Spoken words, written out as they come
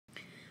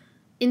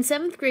In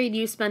 7th grade,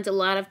 you spent a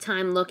lot of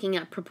time looking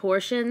at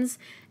proportions,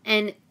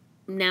 and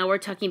now we're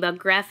talking about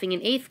graphing in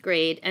 8th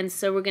grade, and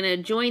so we're going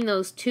to join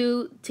those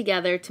two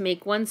together to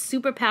make one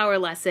superpower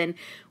lesson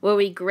where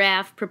we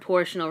graph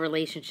proportional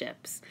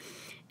relationships.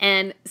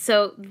 And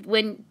so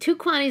when two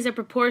quantities are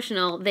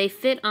proportional, they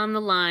fit on the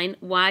line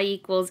y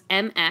equals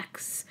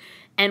mx,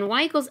 and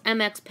y equals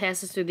mx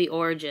passes through the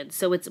origin,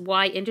 so its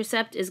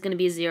y-intercept is going to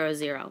be 0,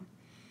 0.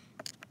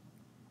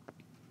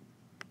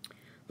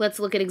 Let's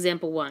look at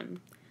example 1.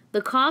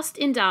 The cost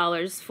in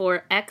dollars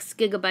for X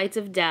gigabytes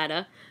of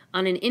data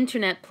on an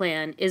internet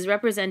plan is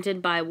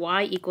represented by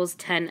y equals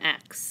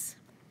 10x.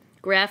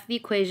 Graph the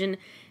equation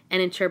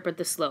and interpret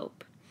the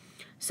slope.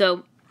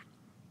 So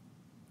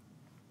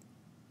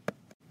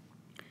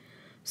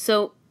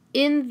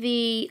in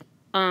the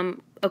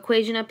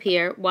equation up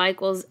here, y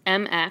equals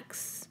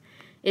mx,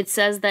 it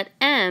says that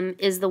m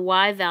is the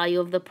y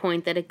value of the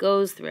point that it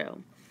goes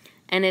through.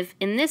 And if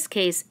in this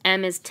case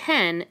m is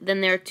 10,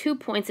 then there are 2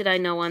 points that I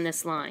know on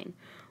this line.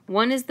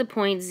 One is the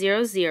point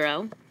 0,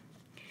 0,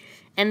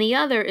 and the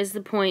other is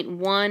the point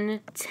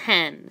 1,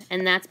 10.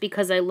 And that's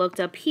because I looked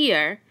up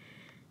here,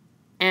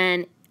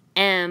 and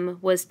m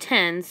was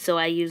 10, so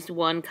I used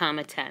 1,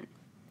 10.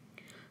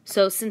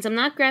 So since I'm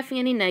not graphing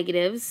any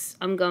negatives,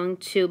 I'm going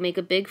to make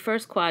a big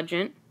first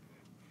quadrant.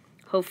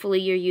 Hopefully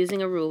you're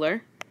using a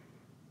ruler.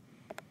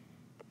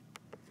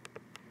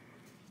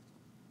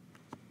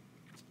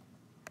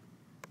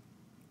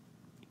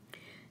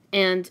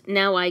 And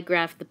now I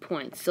graph the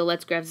points. So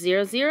let's graph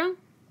 0, 0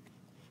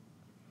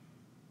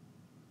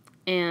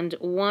 and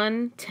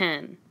 1,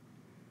 10.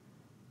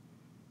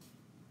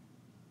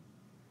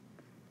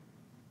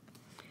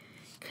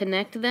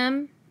 Connect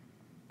them.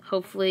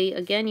 Hopefully,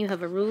 again, you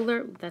have a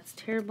ruler. That's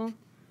terrible.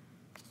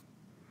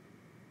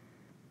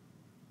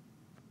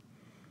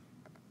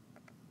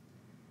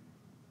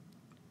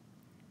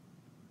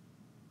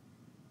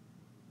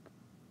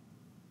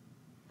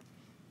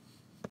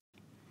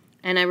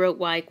 And I wrote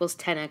y equals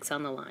 10x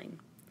on the line.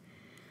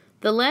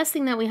 The last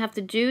thing that we have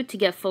to do to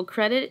get full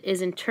credit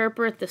is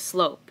interpret the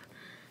slope.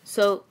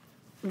 So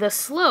the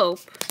slope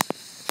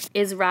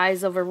is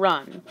rise over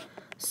run.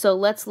 So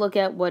let's look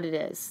at what it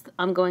is.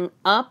 I'm going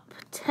up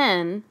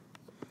 10,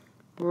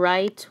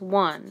 right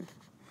 1.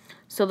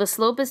 So the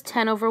slope is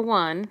 10 over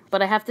 1,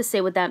 but I have to say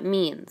what that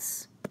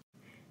means.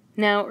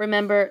 Now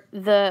remember,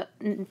 the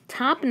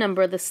top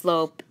number of the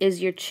slope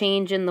is your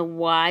change in the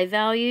y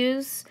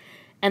values,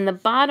 and the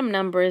bottom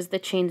number is the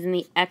change in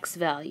the x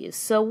values.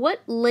 So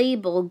what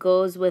label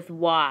goes with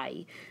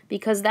y?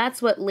 Because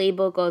that's what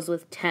label goes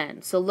with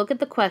 10. So look at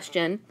the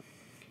question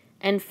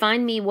and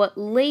find me what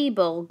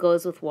label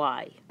goes with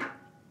y.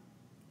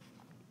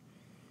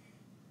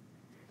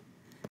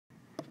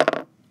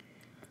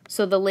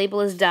 So the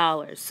label is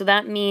dollars. So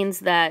that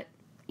means that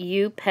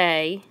you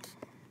pay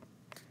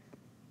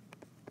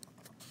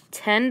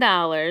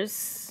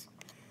 $10.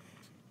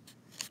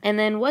 And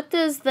then what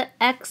does the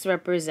x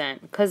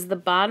represent? Because the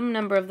bottom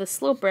number of the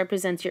slope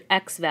represents your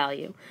x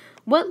value.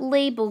 What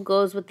label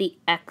goes with the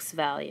x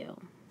value?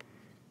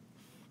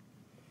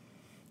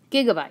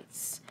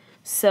 Gigabytes.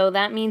 So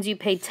that means you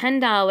pay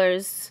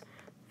 $10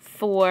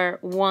 for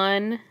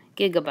 1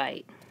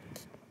 gigabyte.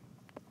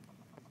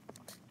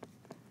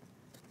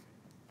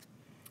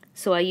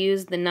 So I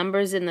use the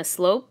numbers in the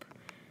slope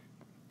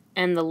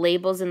and the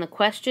labels in the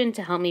question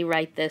to help me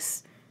write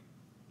this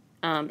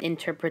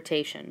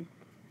interpretation.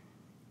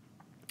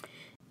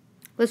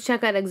 Let's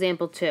check out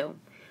example 2.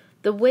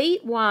 The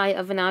weight y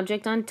of an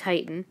object on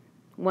Titan,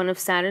 one of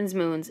Saturn's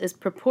moons, is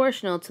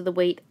proportional to the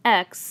weight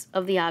x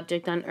of the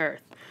object on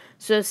Earth.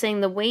 So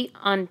saying the weight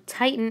on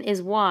Titan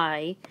is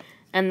y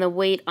and the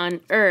weight on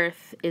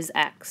Earth is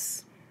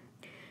x.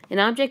 An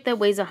object that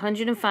weighs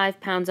 105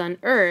 pounds on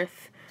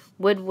Earth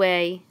would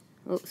weigh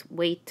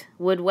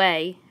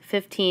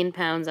 15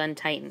 pounds on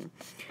Titan.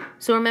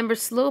 So remember,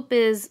 slope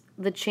is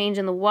the change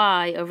in the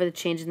y over the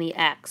change in the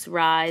x,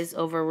 rise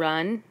over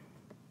run.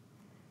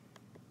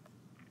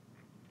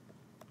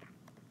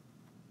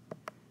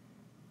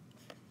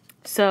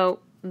 So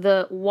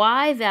the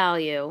y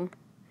value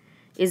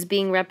is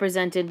being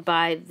represented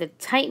by the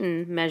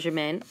Titan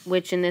measurement,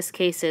 which in this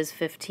case is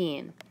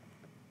 15.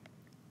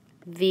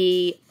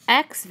 The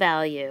x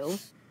value,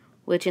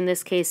 which in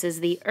this case is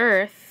the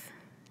Earth,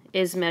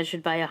 is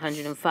measured by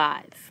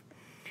 105.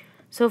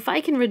 So if I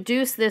can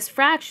reduce this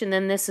fraction,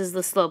 then this is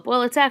the slope.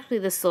 Well, it's actually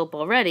the slope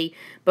already,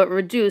 but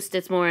reduced,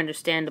 it's more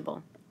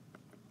understandable.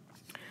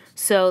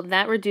 So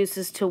that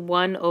reduces to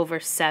 1 over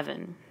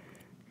 7.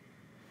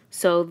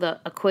 So the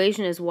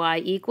equation is y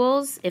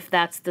equals, if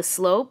that's the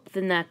slope,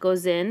 then that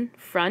goes in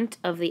front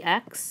of the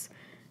x,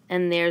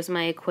 and there's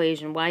my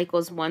equation, y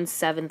equals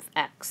 1/7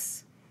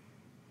 x.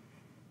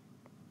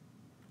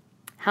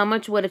 How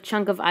much would a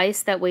chunk of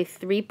ice that weigh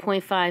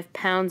 3.5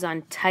 pounds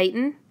on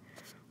Titan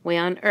weigh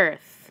on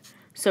Earth?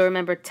 So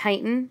remember,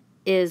 Titan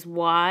is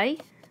y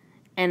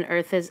and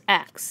Earth is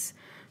x.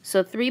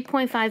 So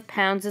 3.5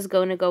 pounds is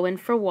going to go in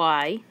for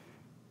y.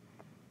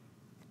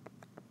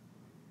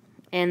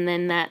 And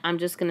then that I'm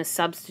just going to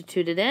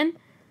substitute it in,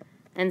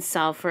 and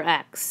solve for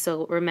x.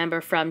 So remember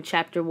from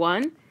chapter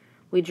 1,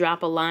 we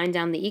drop a line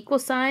down the equal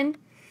sign.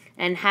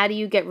 And how do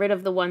you get rid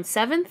of the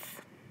 1/7?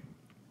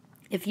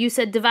 If you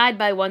said divide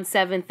by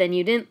 1/7, then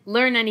you didn't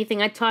learn anything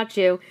I taught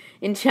you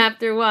in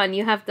chapter 1.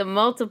 You have to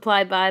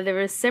multiply by the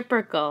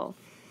reciprocal.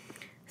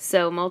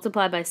 So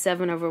multiply by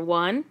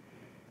 7/1.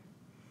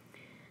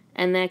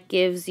 And that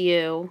gives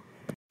you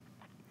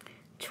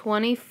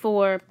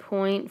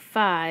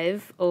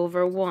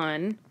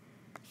 24.5/1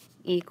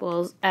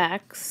 equals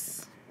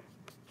x.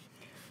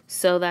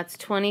 So that's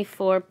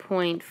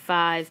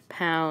 24.5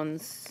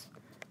 pounds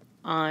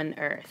on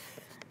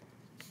Earth.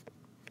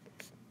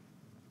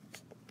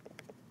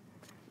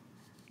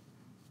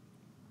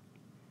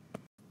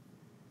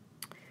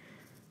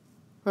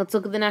 Let's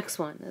look at the next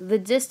one. The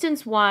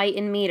distance y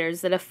in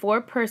meters that a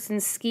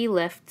 4-person ski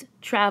lift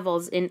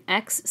travels in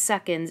x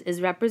seconds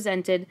is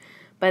represented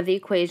by the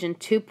equation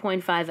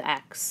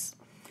 2.5x.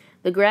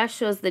 The graph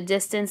shows the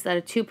distance that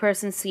a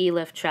 2-person ski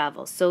lift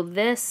travels. So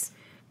this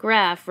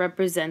graph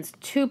represents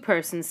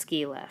 2-person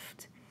ski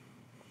lift.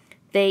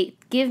 They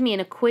give me an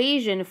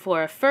equation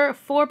for a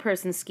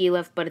 4-person ski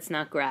lift, but it's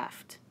not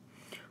graphed.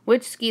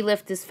 Which ski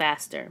lift is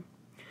faster?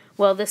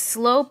 Well, the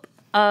slope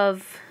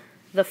of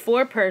the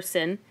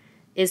 4-person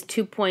is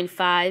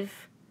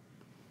 2.5.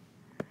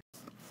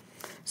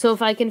 So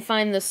if I can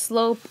find the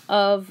slope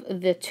of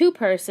the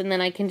 2-person, then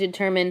I can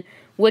determine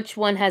which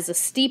one has a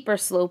steeper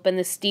slope, and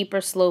the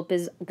steeper slope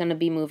is going to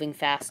be moving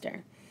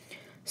faster.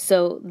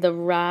 So the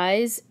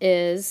rise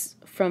is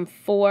from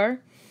 4.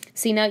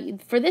 See, now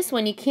for this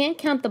one, you can't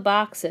count the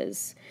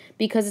boxes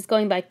because it's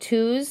going by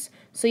 2s,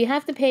 so you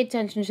have to pay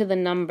attention to the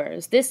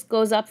numbers. This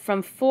goes up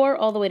from 4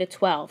 all the way to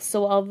 12.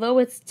 So although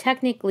it's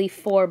technically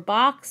 4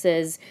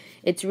 boxes,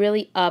 it's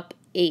really up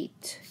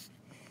 8.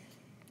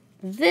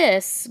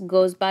 This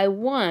goes by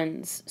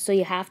 1s, so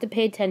you have to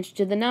pay attention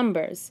to the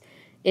numbers.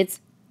 It's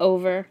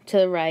over to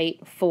the right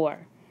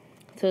 4.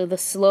 So the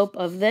slope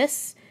of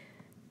this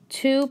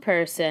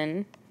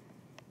 2-person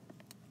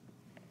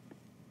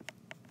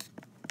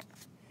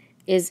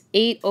is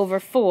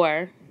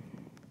 8/4,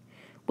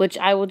 which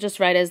I will just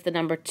write as the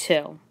number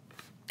 2.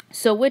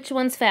 So which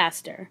one's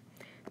faster?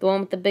 The one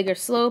with the bigger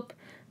slope,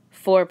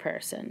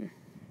 4-person.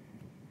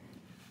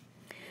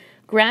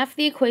 Graph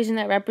the equation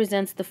that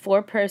represents the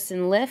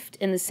 4-person lift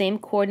in the same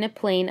coordinate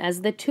plane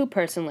as the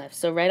 2-person lift.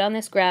 So right on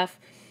this graph,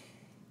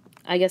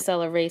 I guess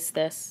I'll erase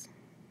this.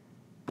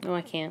 No,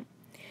 I can't.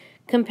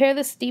 Compare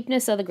the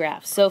steepness of the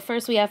graph. So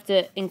first we have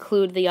to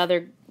include the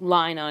other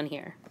line on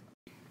here.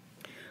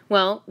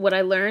 Well, what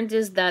I learned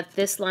is that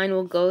this line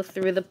will go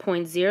through the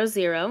point 0,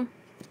 0,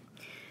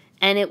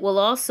 and it will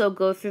also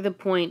go through the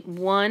point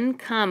 1,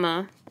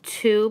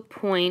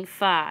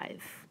 2.5,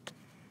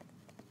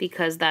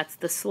 because that's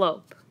the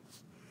slope.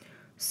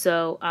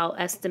 So I'll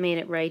estimate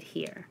it right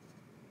here.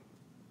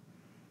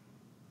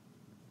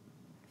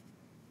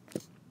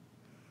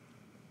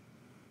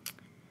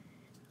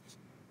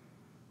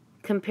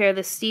 Compare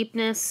the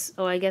steepness.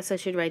 Oh, I guess I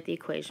should write the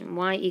equation.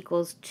 Y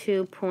equals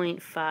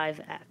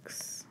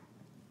 2.5x.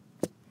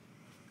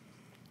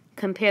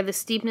 Compare the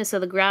steepness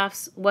of the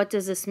graphs. What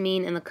does this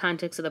mean in the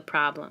context of the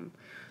problem?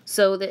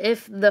 So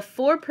if the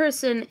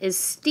 4-person is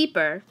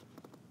steeper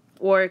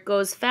or it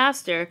goes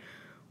faster,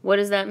 what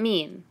does that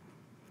mean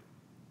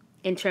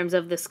in terms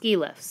of the ski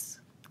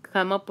lifts?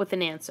 Come up with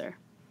an answer.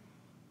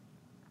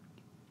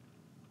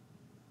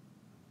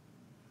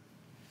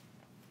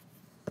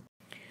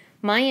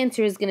 My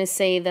answer is going to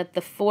say that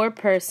the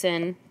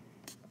 4-person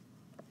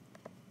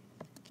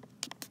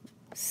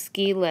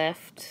ski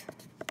lift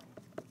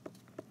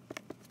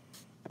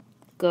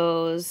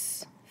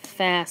goes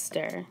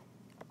faster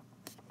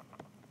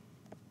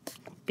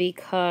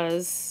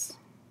because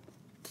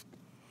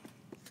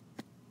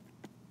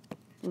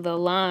the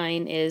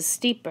line is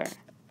steeper.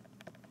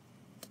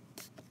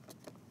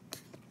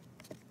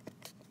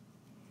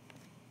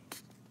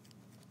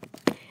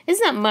 It's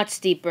not much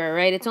steeper,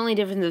 right? It's only a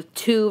difference of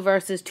 2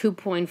 versus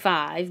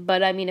 2.5.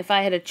 But, I mean, if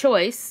I had a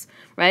choice,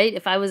 right,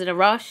 if I was in a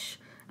rush,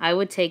 I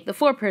would take the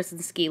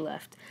 4-person ski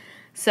lift.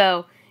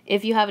 So,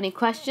 if you have any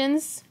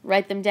questions,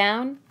 write them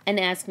down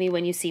and ask me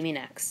when you see me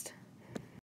next.